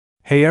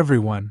Hey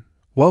everyone,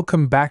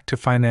 welcome back to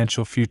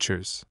Financial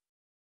Futures.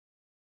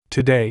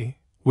 Today,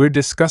 we're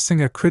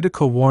discussing a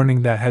critical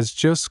warning that has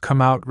just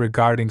come out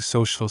regarding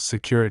Social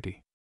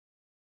Security.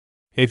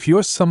 If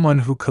you're someone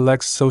who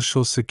collects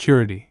Social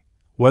Security,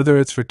 whether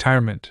it's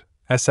retirement,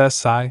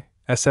 SSI,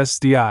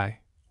 SSDI,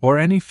 or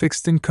any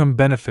fixed income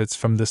benefits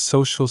from the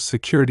Social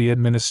Security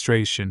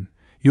Administration,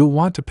 you'll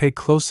want to pay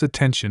close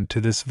attention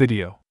to this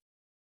video.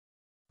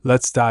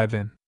 Let's dive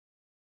in.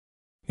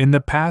 In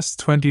the past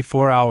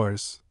 24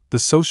 hours, the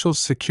Social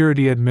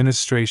Security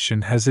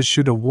Administration has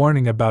issued a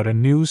warning about a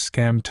new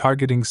scam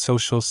targeting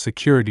Social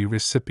Security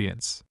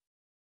recipients.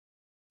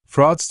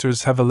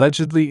 Fraudsters have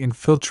allegedly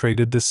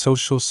infiltrated the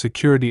Social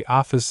Security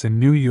office in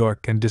New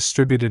York and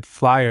distributed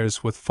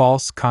flyers with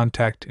false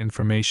contact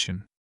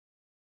information.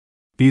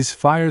 These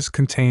flyers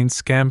contain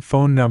scam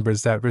phone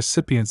numbers that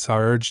recipients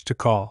are urged to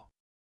call.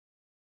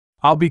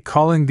 I'll be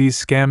calling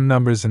these scam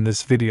numbers in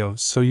this video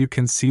so you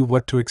can see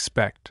what to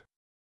expect.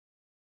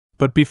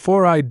 But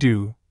before I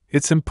do,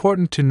 it's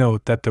important to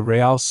note that the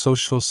real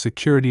Social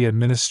Security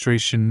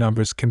Administration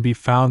numbers can be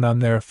found on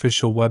their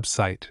official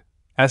website,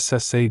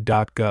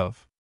 SSA.gov.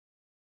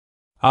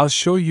 I'll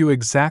show you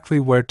exactly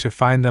where to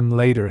find them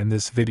later in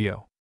this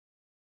video.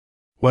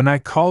 When I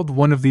called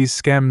one of these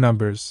scam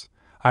numbers,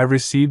 I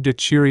received a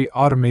cheery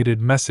automated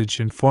message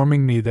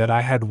informing me that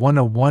I had won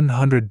a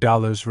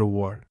 $100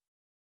 reward.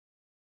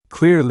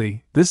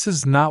 Clearly, this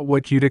is not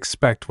what you'd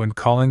expect when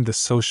calling the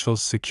Social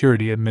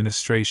Security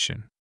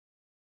Administration.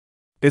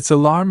 It's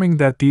alarming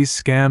that these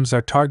scams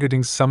are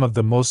targeting some of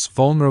the most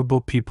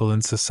vulnerable people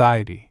in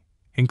society,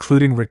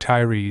 including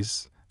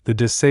retirees, the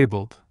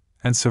disabled,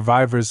 and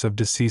survivors of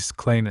deceased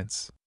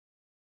claimants.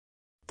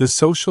 The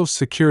Social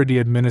Security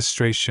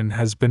Administration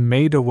has been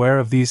made aware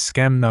of these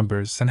scam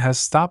numbers and has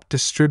stopped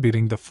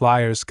distributing the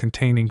flyers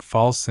containing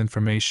false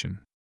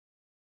information.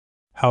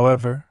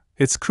 However,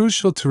 it's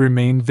crucial to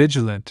remain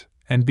vigilant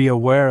and be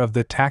aware of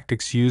the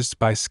tactics used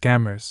by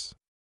scammers.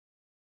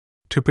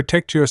 To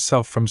protect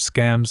yourself from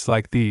scams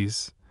like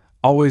these,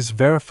 always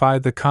verify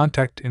the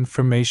contact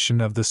information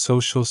of the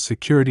Social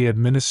Security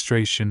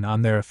Administration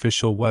on their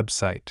official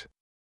website.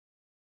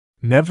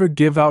 Never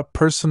give out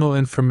personal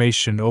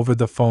information over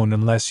the phone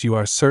unless you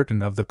are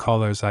certain of the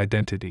caller's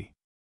identity.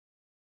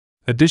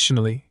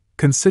 Additionally,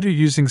 consider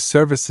using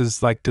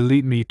services like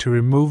Delete Me to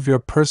remove your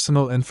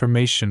personal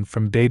information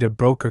from data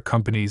broker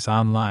companies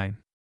online.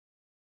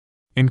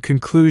 In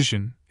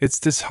conclusion, it's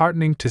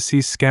disheartening to see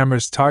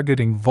scammers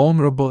targeting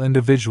vulnerable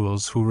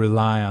individuals who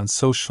rely on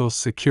Social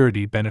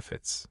Security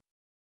benefits.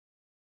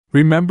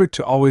 Remember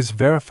to always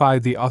verify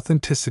the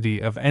authenticity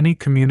of any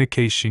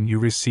communication you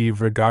receive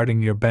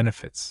regarding your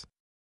benefits.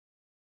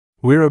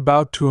 We're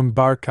about to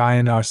embark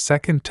on our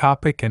second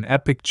topic, an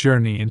epic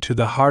journey into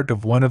the heart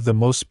of one of the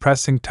most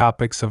pressing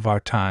topics of our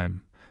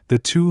time, the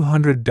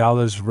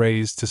 $200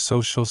 raise to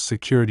Social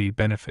Security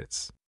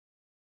benefits.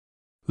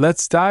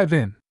 Let's dive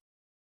in.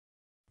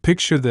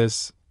 Picture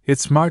this,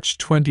 it's March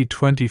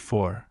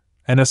 2024,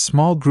 and a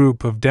small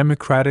group of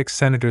Democratic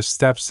senators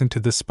steps into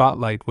the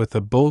spotlight with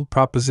a bold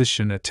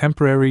proposition: a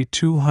temporary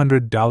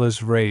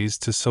 $200 raise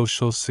to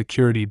Social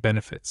Security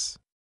benefits.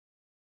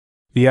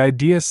 The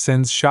idea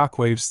sends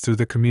shockwaves through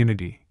the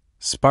community,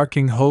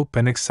 sparking hope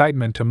and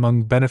excitement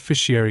among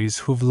beneficiaries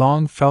who've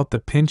long felt the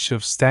pinch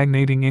of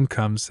stagnating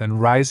incomes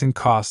and rising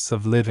costs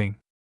of living.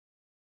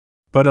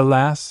 But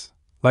alas,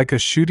 like a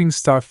shooting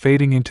star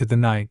fading into the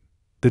night,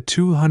 the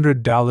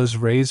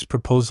 $200 raise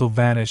proposal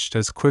vanished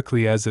as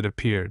quickly as it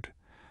appeared,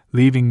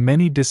 leaving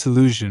many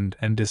disillusioned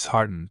and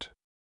disheartened.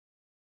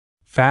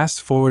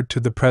 Fast forward to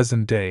the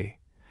present day,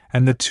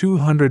 and the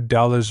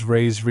 $200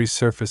 raise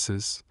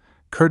resurfaces,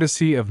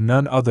 courtesy of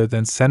none other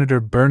than Senator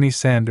Bernie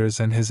Sanders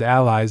and his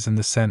allies in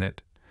the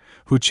Senate,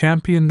 who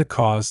championed the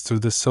cause through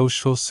the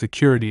Social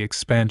Security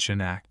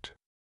Expansion Act.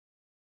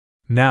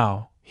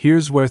 Now,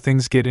 here's where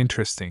things get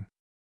interesting.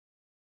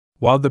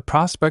 While the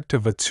prospect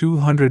of a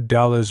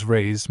 $200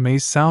 raise may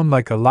sound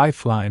like a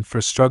lifeline for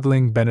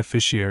struggling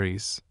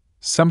beneficiaries,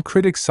 some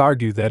critics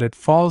argue that it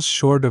falls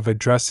short of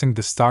addressing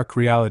the stark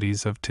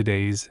realities of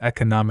today's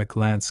economic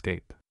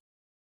landscape.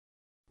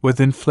 With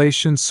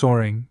inflation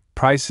soaring,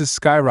 prices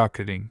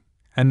skyrocketing,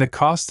 and the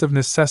cost of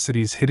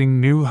necessities hitting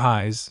new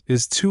highs,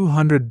 is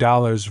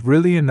 $200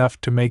 really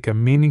enough to make a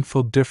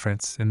meaningful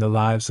difference in the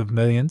lives of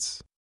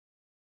millions?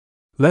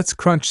 Let's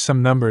crunch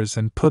some numbers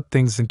and put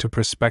things into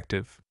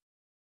perspective.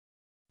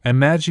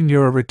 Imagine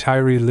you're a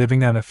retiree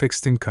living on a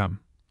fixed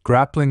income,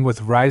 grappling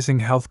with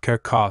rising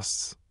healthcare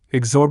costs,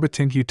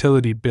 exorbitant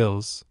utility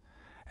bills,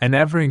 and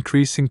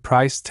ever-increasing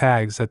price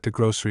tags at the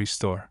grocery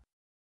store.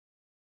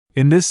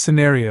 In this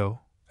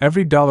scenario,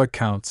 every dollar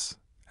counts,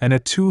 and a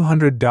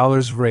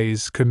 $200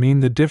 raise could mean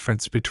the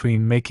difference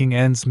between making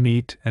ends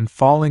meet and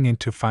falling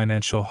into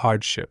financial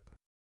hardship.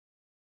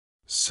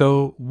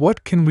 So,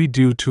 what can we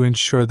do to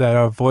ensure that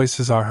our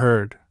voices are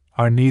heard,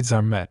 our needs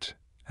are met,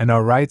 and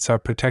our rights are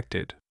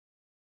protected?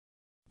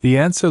 The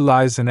answer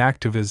lies in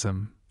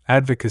activism,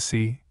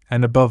 advocacy,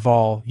 and above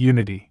all,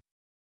 unity.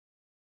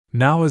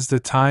 Now is the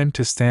time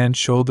to stand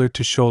shoulder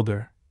to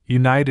shoulder,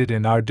 united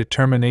in our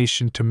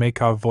determination to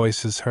make our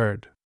voices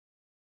heard.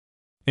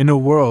 In a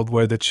world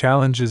where the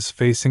challenges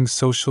facing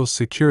Social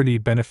Security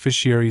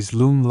beneficiaries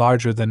loom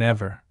larger than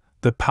ever,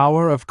 the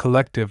power of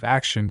collective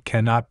action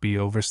cannot be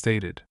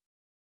overstated.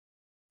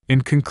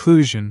 In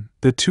conclusion,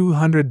 the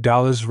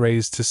 $200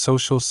 raised to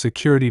Social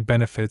Security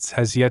benefits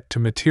has yet to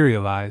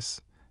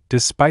materialize,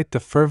 despite the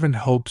fervent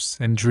hopes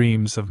and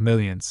dreams of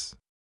millions.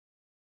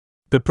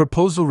 The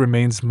proposal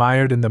remains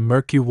mired in the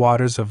murky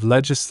waters of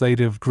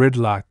legislative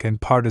gridlock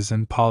and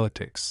partisan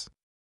politics.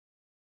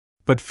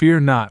 But fear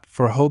not,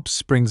 for hope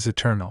springs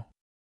eternal.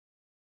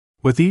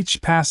 With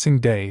each passing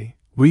day,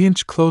 we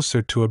inch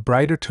closer to a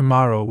brighter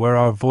tomorrow where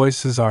our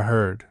voices are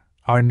heard,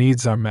 our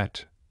needs are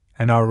met,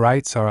 and our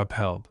rights are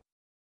upheld.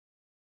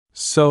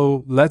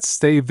 So, let's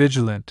stay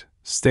vigilant,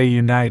 stay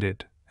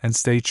united, and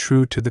stay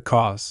true to the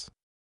cause.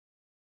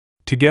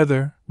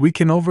 Together, we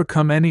can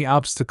overcome any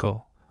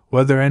obstacle,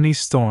 weather any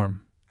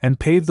storm, and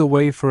pave the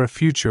way for a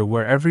future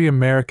where every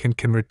American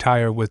can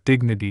retire with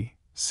dignity,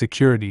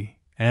 security,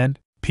 and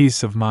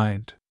peace of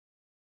mind.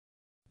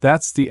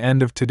 That's the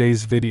end of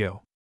today's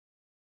video.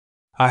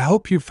 I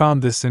hope you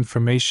found this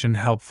information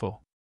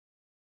helpful.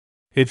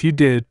 If you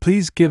did,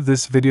 please give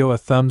this video a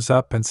thumbs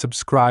up and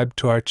subscribe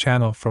to our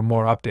channel for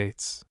more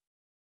updates.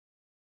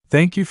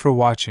 Thank you for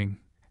watching,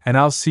 and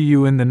I'll see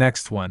you in the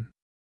next one.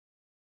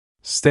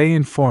 Stay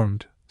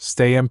informed,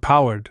 stay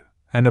empowered,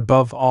 and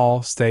above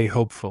all, stay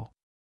hopeful.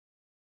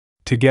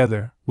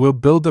 Together, we'll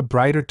build a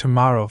brighter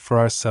tomorrow for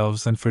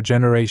ourselves and for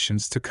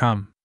generations to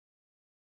come.